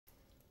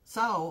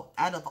So,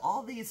 out of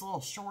all these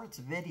little shorts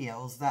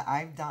videos that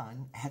I've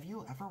done, have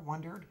you ever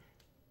wondered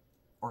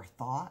or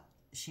thought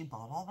she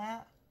bought all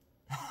that?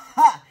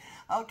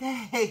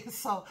 Okay,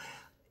 so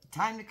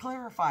time to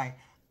clarify.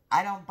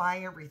 I don't buy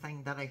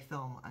everything that I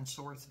film on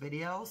shorts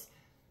videos.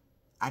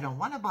 I don't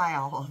want to buy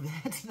all of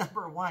it,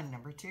 number one.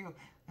 Number two,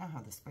 I don't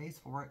have the space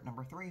for it.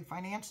 Number three,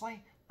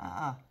 financially,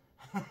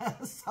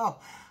 So,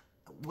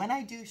 when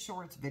I do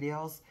shorts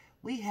videos,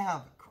 we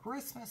have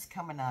Christmas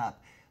coming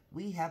up.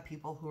 We have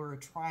people who are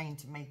trying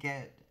to make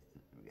it,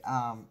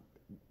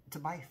 to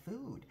buy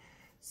food.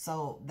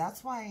 So,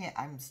 that's why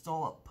I'm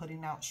still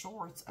putting out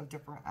shorts of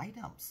different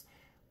items.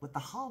 With the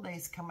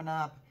holidays coming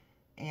up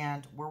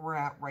and where we're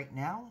at right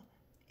now,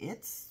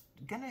 it's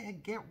going to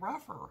get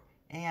rougher.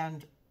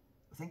 And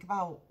think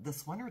about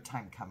this winter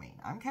time coming.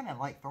 I'm kind of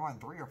like throwing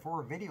 3 or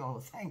 4 video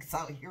things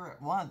out here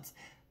at once.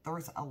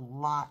 There's a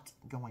lot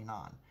going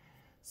on.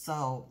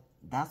 So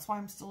that's why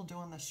I'm still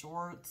doing the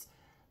shorts.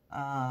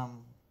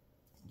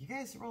 You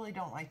guys really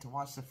don't like to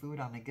watch the food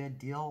on a good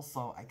deal,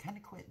 so I kind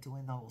of quit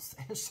doing those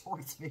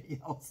shorts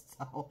videos.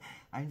 So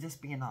I'm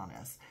just being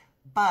honest.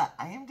 But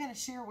I am going to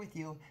share with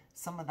you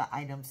some of the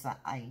items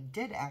that I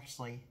did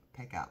actually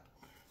pick up.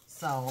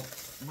 So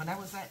when I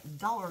was at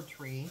Dollar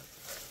Tree,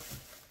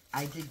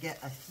 I did get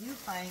a few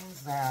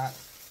things that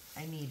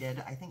I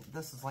needed. I think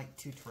this is like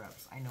 2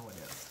 trips. I know it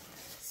is.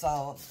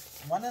 So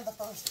one of the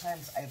first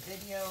times I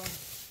videoed,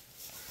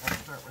 let's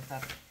start with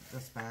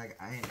this bag.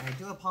 I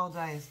do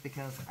apologize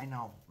because I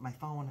know my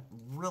phone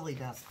really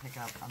does pick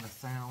up on the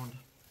sound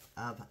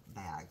of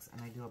bags,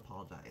 and I do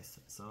apologize.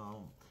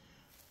 So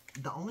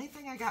the only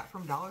thing I got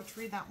from Dollar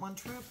Tree that one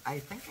trip, I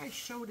think I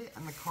showed it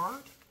in the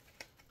cart,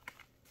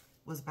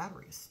 was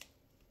batteries.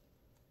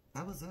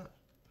 That was it.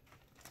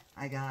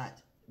 I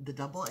got the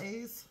double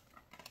A's,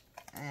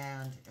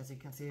 and as you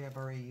can see, I've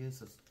already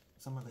used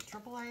some of the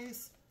triple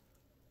A's.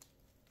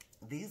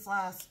 These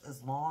last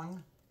as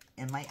long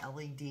in my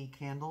LED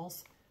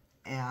candles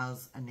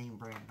as a name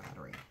brand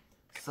battery.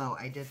 So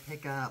I did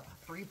pick up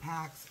 3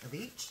 packs of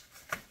each,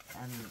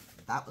 and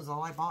that was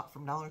all I bought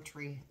from Dollar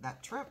Tree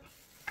that trip.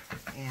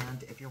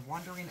 And if you're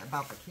wondering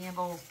about the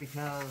candles,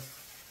 because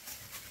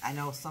I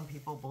know some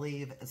people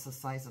believe it's the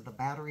size of the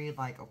battery,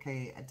 like,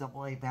 okay, a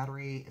AA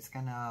battery is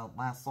going to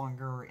last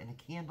longer in a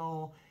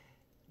candle.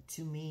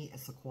 To me,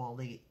 it's the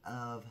quality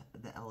of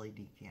the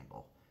LED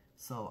candle.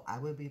 So I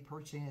would be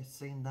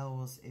purchasing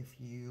those if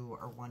you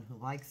are one who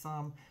likes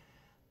them,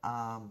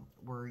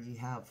 where you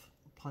have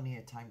plenty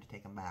of time to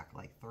take them back,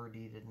 like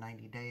 30 to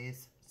 90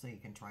 days, so you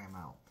can try them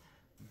out.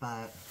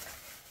 But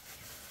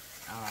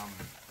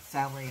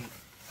sadly,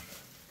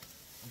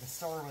 the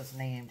store was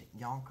named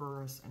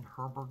Yonkers and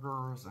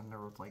Herberger's, and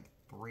there was like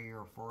 3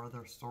 or 4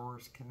 other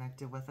stores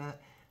connected with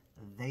it.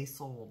 They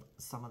sold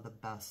some of the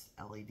best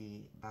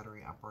LED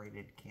battery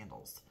operated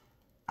candles.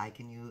 I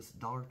can use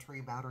Dollar Tree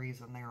batteries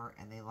in there,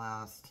 and they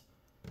last,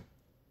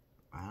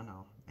 I don't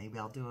know, maybe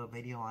I'll do a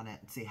video on it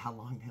and see how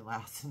long they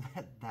last in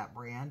that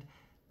brand,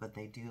 but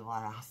they do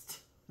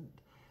last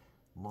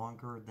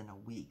longer than a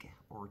week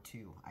or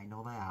 2. I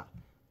know that.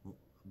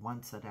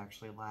 Once that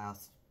actually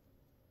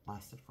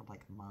lasted for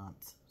like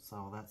months,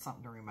 so that's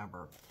something to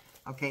remember.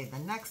 Okay, the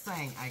next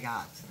thing I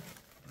got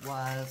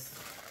was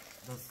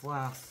this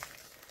last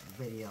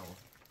video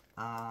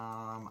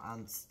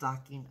on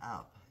stocking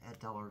up at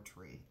Dollar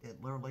Tree.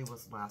 It literally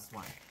was the last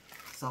one.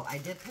 So I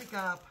did pick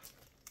up,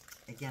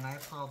 again, I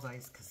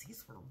apologize because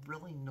these were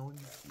really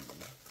noisy,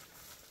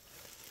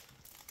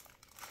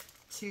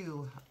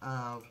 2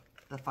 of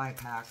the 5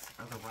 packs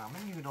of the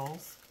ramen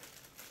noodles.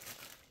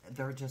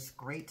 They're just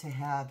great to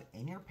have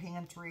in your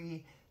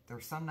pantry.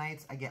 There's some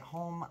nights I get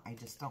home, I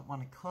just don't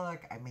want to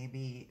cook. I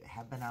maybe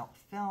have been out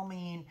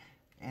filming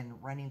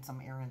and running some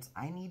errands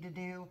I need to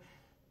do.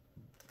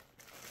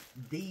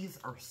 These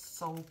are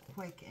so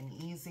quick and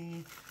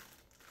easy.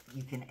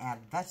 You can add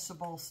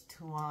vegetables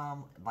to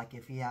them. Like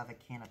if you have a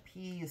can of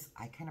peas,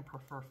 I kind of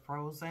prefer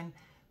frozen.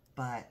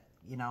 But,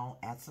 you know,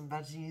 add some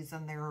veggies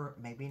in there.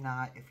 Maybe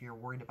not, if you're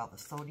worried about the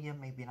sodium,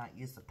 maybe not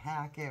use the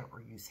packet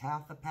or use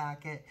half the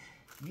packet.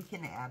 You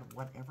can add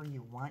whatever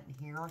you want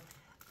here.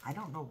 I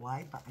don't know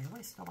why, but I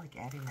always feel like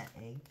adding an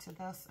egg to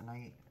this, and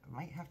I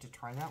might have to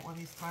try that one of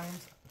these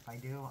times. If I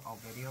do, I'll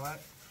video it.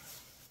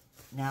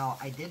 Now,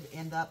 I did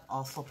end up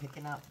also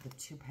picking up the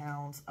 2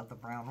 pounds of the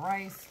brown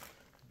rice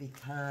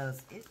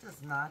because it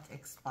does not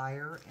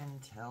expire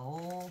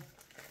until,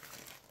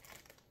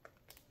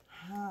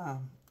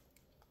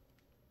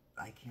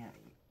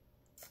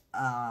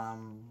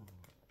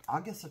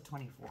 August of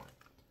 24.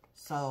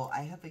 So,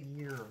 I have a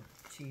year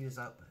to use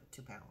up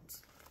 2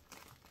 pounds.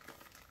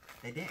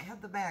 They didn't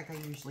have the bag I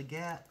usually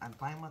get. I'm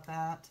fine with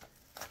that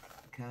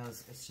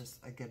because it's just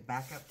a good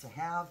backup to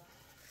have.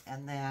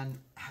 And then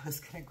I was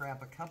going to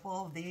grab a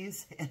couple of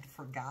these and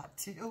forgot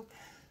to.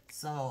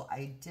 So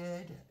I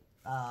did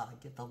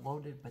get the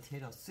loaded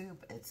potato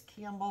soup. It's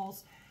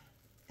Campbell's.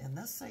 And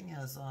this thing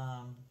is,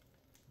 oh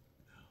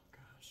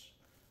gosh.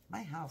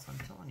 My house, I'm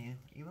telling you,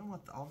 even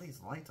with all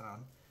these lights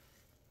on,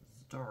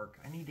 it's dark.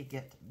 I need to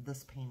get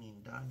this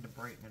painting done to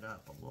brighten it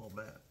up a little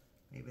bit.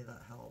 Maybe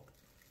that helped.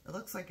 It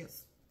looks like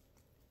it's,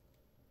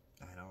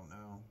 I don't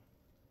know,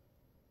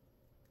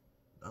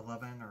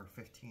 11 or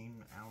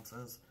 15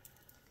 ounces.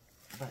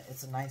 But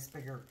it's a nice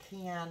bigger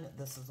can.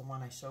 This is the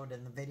one I showed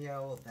in the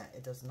video that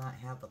it does not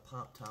have the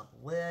pop top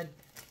lid.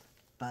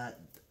 But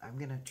I'm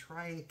going to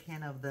try a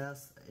can of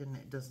this, and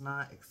it does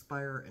not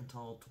expire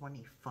until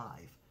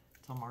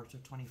March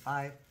of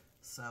 25.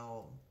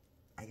 So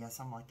I guess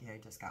I'm lucky I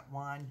just got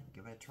one.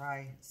 Give it a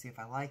try, see if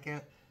I like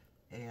it,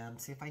 and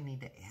see if I need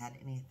to add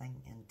anything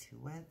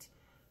into it.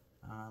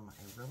 I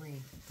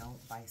really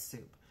don't buy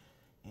soup.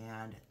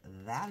 And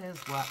that is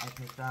what I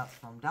picked up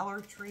from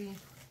Dollar Tree.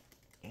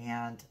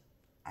 And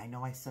I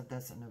know I said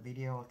this in a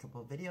video a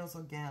couple of videos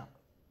ago.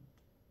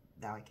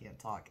 Now I can't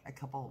talk. A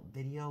couple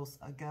videos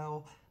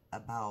ago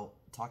about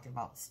talking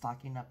about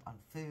stocking up on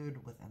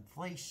food with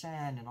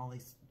inflation and all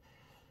these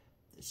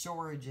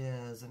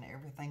shortages and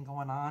everything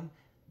going on.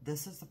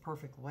 This is the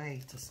perfect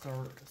way to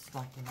start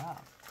stocking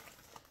up,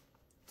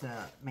 to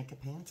make a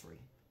pantry.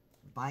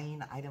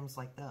 Buying items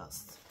like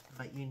this,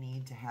 but you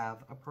need to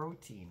have a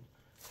protein.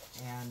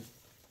 And,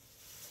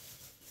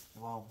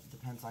 well,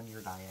 depends on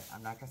your diet.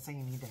 I'm not going to say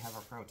you need to have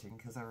a protein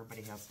because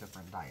everybody has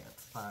different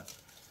diets, but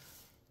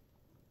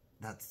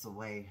that's the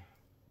way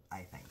I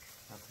think.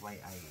 That's the way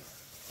I eat.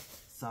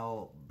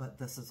 So, but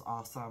this is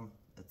awesome.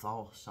 It's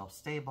all shelf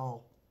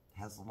stable,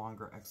 has a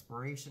longer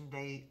expiration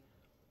date.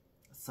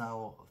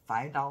 So,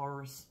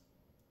 $5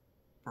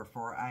 for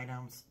 4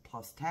 items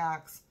plus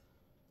tax.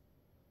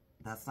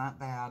 That's not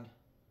bad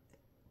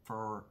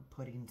for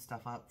putting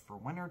stuff up for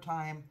winter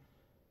time.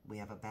 We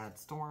have a bad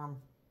storm.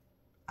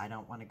 I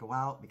don't want to go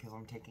out because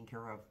I'm taking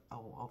care of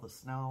all the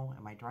snow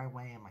and my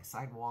driveway and my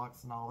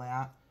sidewalks and all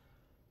that.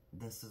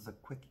 This is a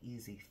quick,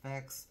 easy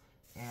fix.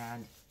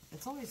 And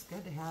it's always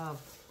good to have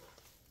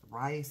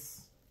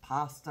rice,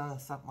 pasta,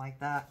 something like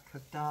that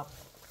cooked up,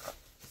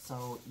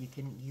 so you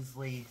can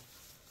easily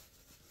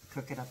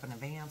cook it up in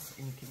advance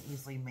and you can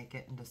easily make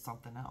it into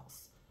something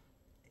else.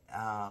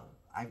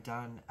 I've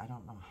done, I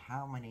don't know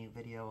how many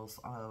videos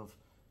of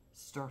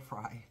stir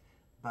fry,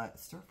 but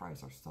stir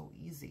fries are so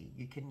easy.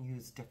 You can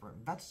use different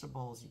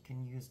vegetables, you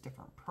can use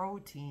different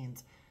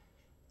proteins.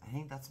 I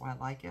think that's why I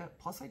like it.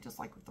 Plus, I just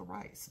like with the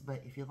rice.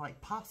 But if you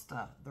like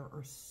pasta, there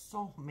are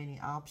so many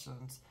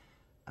options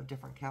of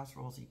different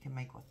casseroles you can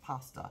make with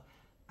pasta.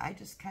 I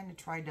just kind of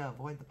tried to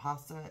avoid the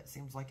pasta. It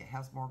seems like it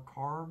has more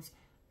carbs.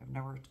 I've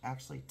never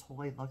actually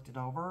totally looked it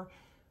over,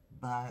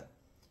 but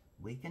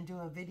we can do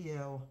a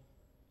video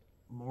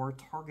more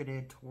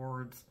targeted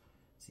towards,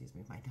 excuse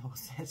me, my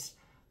nose is,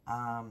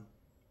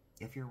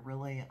 if you're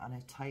really on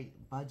a tight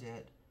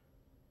budget,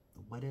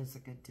 what is a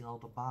good deal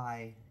to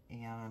buy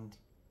and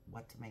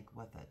what to make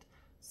with it.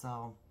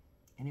 So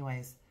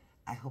anyways,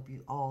 I hope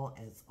you all,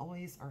 as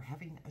always, are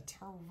having a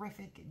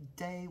terrific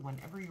day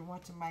whenever you're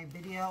watching my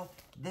video,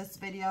 this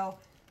video,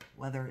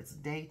 whether it's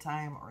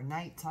daytime or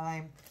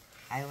nighttime.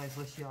 I always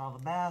wish you all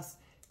the best.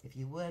 If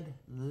you would,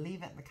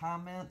 leave it in the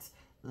comments.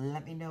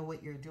 Let me know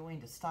what you're doing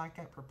to stock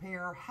up,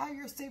 prepare, how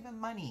you're saving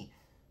money.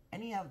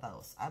 Any of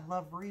those. I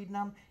love reading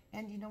them.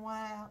 And you know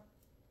what?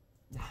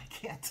 I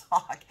can't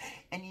talk.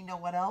 And you know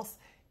what else?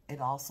 It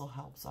also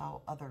helps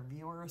out other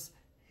viewers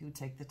who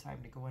take the time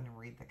to go in and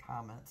read the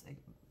comments. It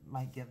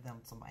might give them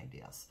some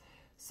ideas.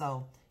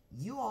 So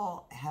you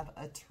all have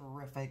a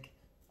terrific,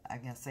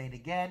 I'm going to say it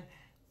again,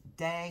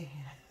 day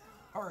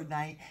or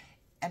night.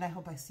 And I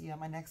hope I see you on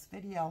my next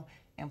video.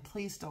 And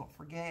please don't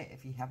forget,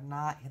 if you have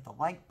not, hit the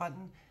like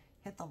button,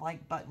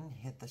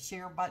 hit the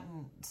share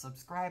button,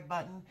 subscribe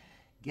button.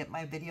 Get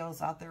my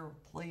videos out there,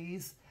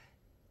 please.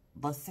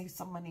 Let's save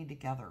some money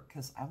together,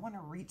 because I want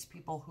to reach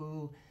people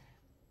who,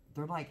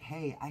 they're like,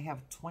 hey, I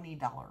have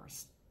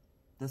 $20.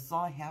 This is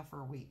all I have for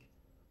a week.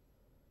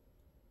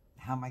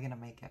 How am I going to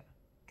make it?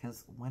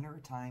 Because winter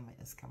time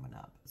is coming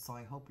up. So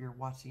I hope you're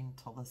watching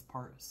till this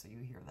part so you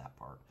hear that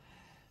part.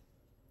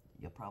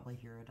 You'll probably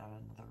hear it on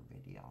another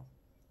video.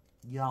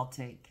 Y'all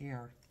take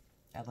care.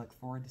 I look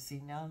forward to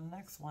seeing you on the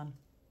next one.